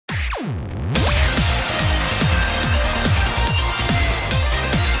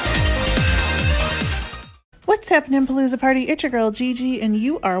happening, Palooza Party? It's your girl Gigi, and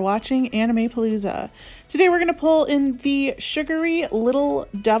you are watching Animepalooza. Today we're going to pull in the Sugary Little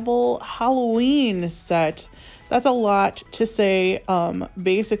Devil Halloween set. That's a lot to say,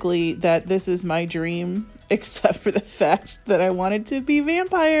 basically that this is my dream, except for the fact that I wanted to be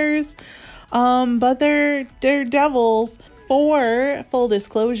vampires. But they're devils. For full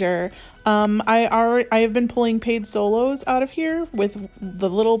disclosure, I have been pulling paid solos out of here with the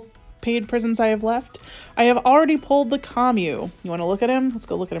little paid prisms I have left. I have already pulled the Commu. You want to look at him? Let's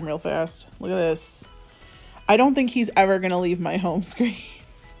go look at him real fast. Look at this. I don't think he's ever going to leave my home screen.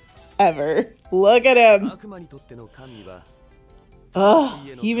 Ever. Look at him. Ugh,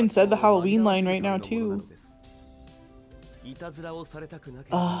 he even said the Halloween line right now too.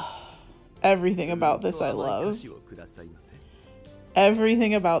 Everything about this I love.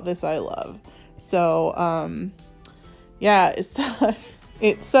 Everything about this I love. So, yeah,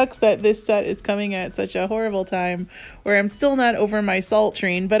 it sucks that this set is coming at such a horrible time where I'm still not over my salt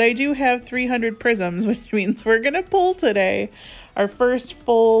train, but I do have 300 prisms, which means we're gonna pull today our first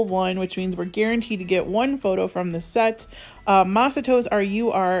full one, which means we're guaranteed to get one photo from the set. Masato's are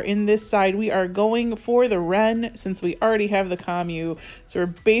you are in this side. We are going for the Ren since we already have the Commu. So we're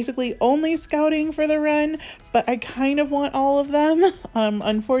basically only scouting for the Ren, but I kind of want all of them.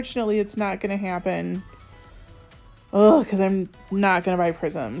 Unfortunately, it's not going to happen. Oh, because I'm not going to buy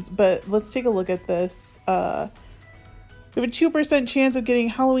prisms. But let's take a look at this. We have a 2% chance of getting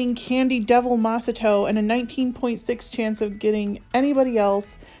Halloween Candy Devil Masato and a 19.6 chance of getting anybody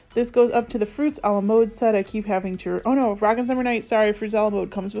else. This goes up to the Fruits a la Mode set. I keep having to... Oh no, Rockin' Summer Night. Sorry, Fruits a la Mode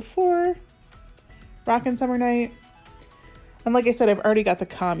comes before Rockin' Summer Night. And like I said, I've already got the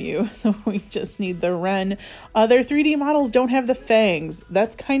Commu, so we just need the Ren. Their 3D models don't have the fangs.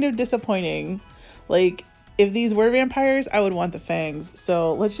 That's kind of disappointing. Like, if these were vampires, I would want the fangs.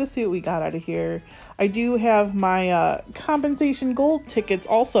 So let's just see what we got out of here. I do have my compensation gold tickets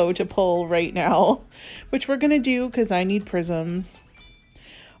also to pull right now, which we're going to do because I need prisms.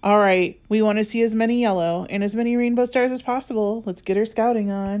 All right, we want to see as many yellow and as many rainbow stars as possible. Let's get our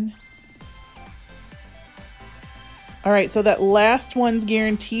scouting on. All right, so that last one's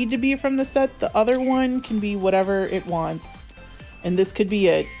guaranteed to be from the set. The other one can be whatever it wants. And this could be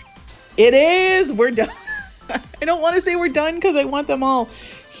it. It is! We're done. I don't want to say we're done because I want them all.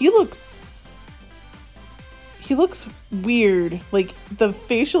 He looks weird. Like, the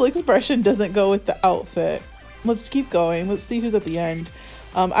facial expression doesn't go with the outfit. Let's keep going. Let's see who's at the end.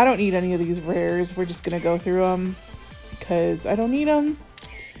 I don't need any of these rares. We're just gonna go through them because I don't need them.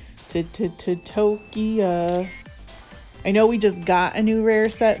 Tokia. I know we just got a new rare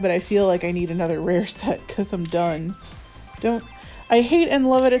set, but I feel like I need another rare set because I'm done. I hate and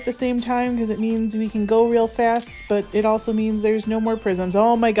love it at the same time because it means we can go real fast, but it also means there's no more prisms.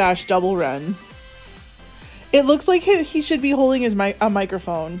 Oh my gosh, double runs. It looks like he should be holding his a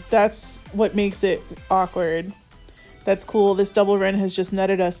microphone. That's what makes it awkward. That's cool. This double run has just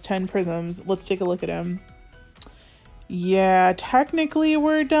netted us 10 prisms. Let's take a look at him. Yeah, technically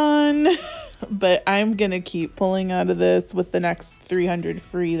we're done, but I'm gonna keep pulling out of this with the next 300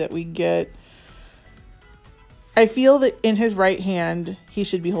 free that we get. I feel that in his right hand, he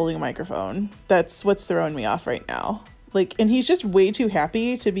should be holding a microphone. That's what's throwing me off right now. Like, and he's just way too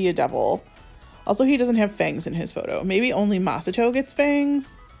happy to be a devil. Also, he doesn't have fangs in his photo. Maybe only Masato gets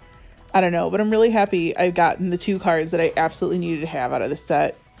fangs. I don't know, but I'm really happy I've gotten the 2 cards that I absolutely needed to have out of the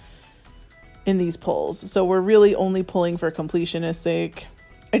set in these pulls. So we're really only pulling for completionist sake.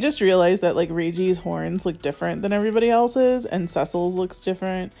 I just realized that like Reiji's horns look different than everybody else's and Cecil's looks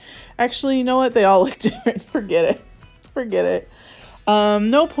different. Actually, you know what? They all look different. Forget it. Forget it.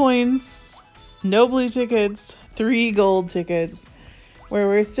 No points, no blue tickets, 3 gold tickets, where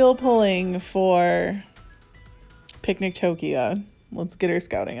we're still pulling for Picnic Tokia. Let's get our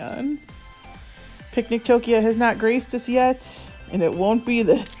scouting on. Picnic Tokia has not graced us yet, and it won't be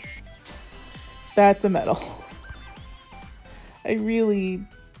this. That's a medal. I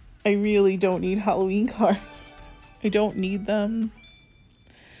really don't need Halloween cards. I don't need them.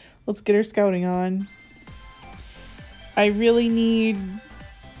 Let's get our scouting on. I really need...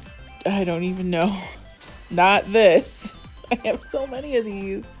 I don't even know. Not this. I have so many of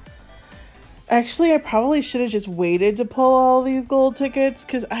these. Actually, I probably should have just waited to pull all these gold tickets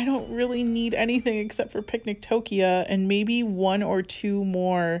because I don't really need anything except for Picnic Tokia and maybe 1 or 2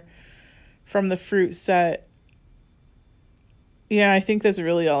 more from the fruit set. Yeah, I think that's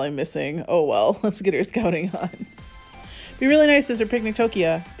really all I'm missing. Oh well, let's get our scouting on. Be really nice if they're Picnic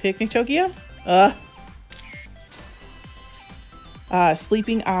Tokia. Picnic Tokia?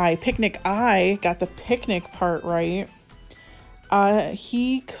 Sleeping Eye. Picnic Eye. Got the picnic part right.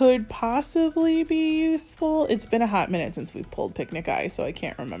 He could possibly be useful. It's been a hot minute since we've pulled Picnic Eye, so I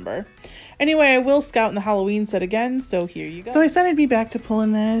can't remember. Anyway, I will scout in the Halloween set again, so here you go. So I said I'd be back to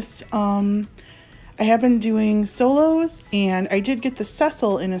pulling this. I have been doing solos, and I did get the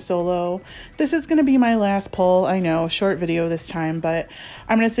Cecil in a solo. This is going to be my last pull. I know, short video this time, but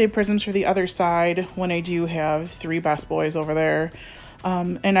I'm going to save prisms for the other side when I do have 3 best boys over there.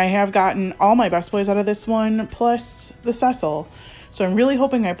 And I have gotten all my best boys out of this one, plus the Cecil. So I'm really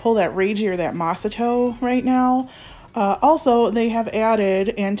hoping I pull that Ragey or that Mosito right now. Also, they have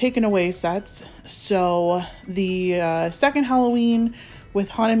added and taken away sets. So the second Halloween with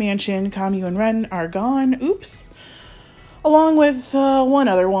Haunted Mansion, Camu, and Ren are gone. Oops. Along with one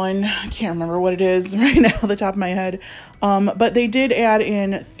other one. I can't remember what it is right now off the top of my head. But they did add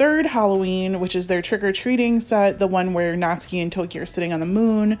in third Halloween, which is their trick-or-treating set, the one where Natsuki and Toki are sitting on the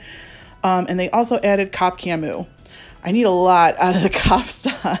moon. And they also added Cop Camu. I need a lot out of the cop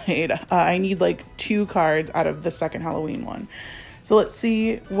side. I need like 2 cards out of the second Halloween one. So let's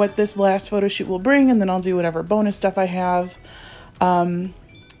see what this last photo shoot will bring, and then I'll do whatever bonus stuff I have. And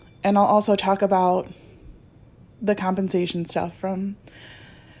I'll also talk about the compensation stuff from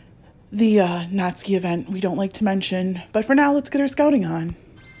the Natsuki event we don't like to mention. But for now, let's get our scouting on.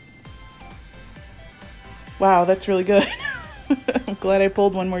 Wow, that's really good. I'm glad I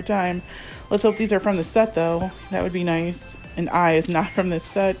pulled one more time. Let's hope these are from the set, though. That would be nice. And Eye is not from this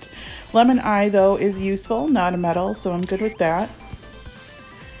set. Lemon Eye, though, is useful, not a metal, so I'm good with that.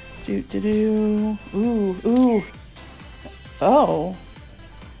 Ooh, ooh. Oh.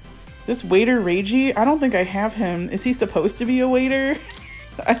 This waiter Reiji, I don't think I have him. Is he supposed to be a waiter?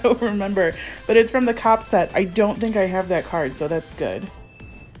 I don't remember. But it's from the cop set. I don't think I have that card, so that's good.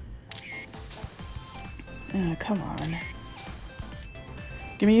 Come on.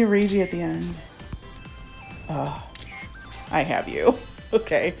 Give me a Reiji at the end. I have you.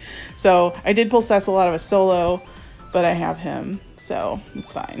 Okay. So I did pull Cecil out of a solo, but I have him, so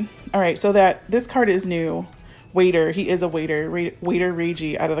it's fine. All right, so this card is new. Waiter, he is a waiter. Waiter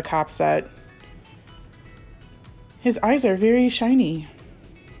Reiji out of the cop set. His eyes are very shiny.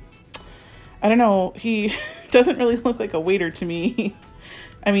 I don't know, he doesn't really look like a waiter to me.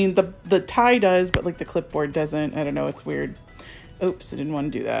 I mean, the tie does, but like the clipboard doesn't. I don't know, it's weird. Oops, I didn't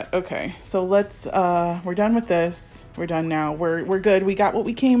want to do that. Okay, so let's, we're done with this. We're done now. We're good. We got what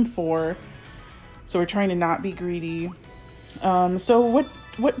we came for. So we're trying to not be greedy. So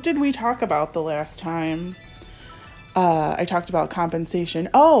what did we talk about the last time? I talked about compensation.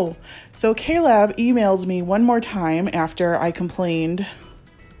 Oh, so Caleb emailed me one more time after I complained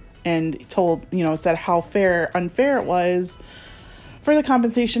and told, said how unfair it was for the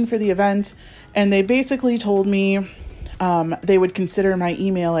compensation for the event. And they basically told me they would consider my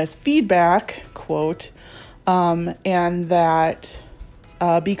email as feedback, quote, and that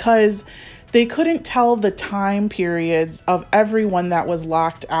because they couldn't tell the time periods of everyone that was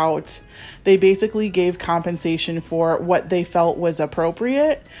locked out, they basically gave compensation for what they felt was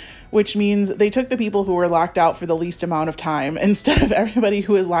appropriate, which means they took the people who were locked out for the least amount of time instead of everybody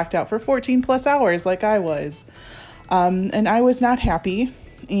who was locked out for 14 plus hours like I was. And I was not happy,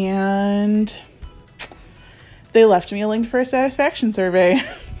 and they left me a link for a satisfaction survey.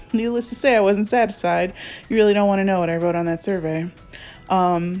 Needless to say, I wasn't satisfied. You really don't want to know what I wrote on that survey.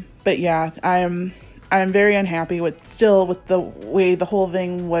 But yeah, I'm very unhappy with the way the whole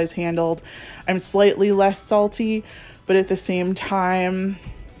thing was handled. I'm slightly less salty, but at the same time,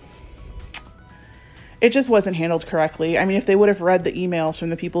 it just wasn't handled correctly. I mean, if they would have read the emails from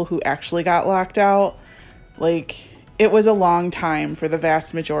the people who actually got locked out, like, it was a long time for the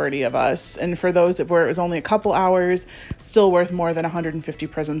vast majority of us. And for those where it was only a couple hours, still worth more than 150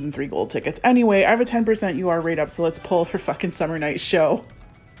 prisms and 3 gold tickets. Anyway, I have a 10% UR rate up, so let's pull for fucking Summer Night Show.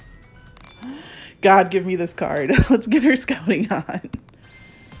 God, give me this card. Let's get her scouting on.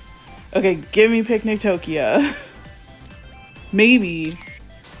 Okay, give me Picnictopia. Maybe.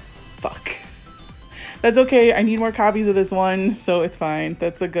 Fuck. That's okay. I need more copies of this one, so it's fine.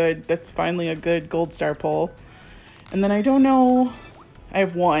 That's finally a good gold star pull. And then I don't know. I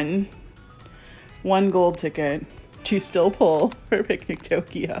have one gold ticket to still pull for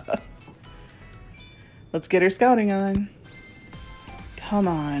Picnictopia. Let's get her scouting on. Come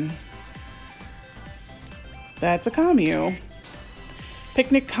on. That's a Camu.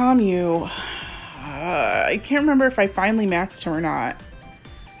 Picnic Camu. I can't remember if I finally maxed him or not.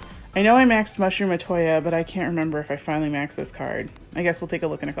 I know I maxed Mushroom Atoya, but I can't remember if I finally maxed this card. I guess we'll take a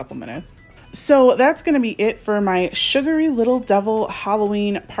look in a couple minutes. So that's going to be it for my Sugary Little Devil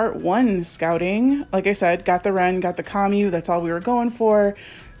Halloween Part 1 scouting. Like I said, got the Ren, got the Camu. That's all we were going for.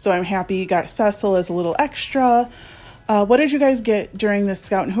 So I'm happy. Got Cecil as a little extra. What did you guys get during this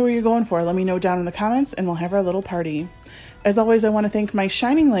scout and who are you going for? Let me know down in the comments and we'll have our little party. As always, I want to thank my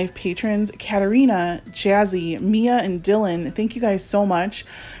Shining Life patrons, Katarina, Jazzy, Mia, and Dylan. Thank you guys so much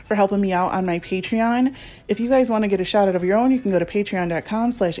for helping me out on my Patreon. If you guys want to get a shout out of your own, you can go to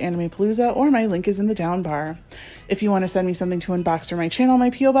patreon.com/animepalooza or my link is in the down bar. If you want to send me something to unbox for my channel,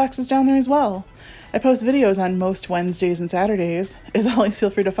 my P.O. box is down there as well. I post videos on most Wednesdays and Saturdays. As always, feel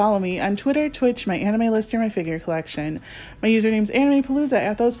free to follow me on Twitter, Twitch, my anime list, or my figure collection. My username's Animepalooza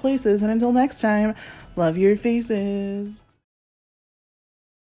at those places, and until next time, love your faces.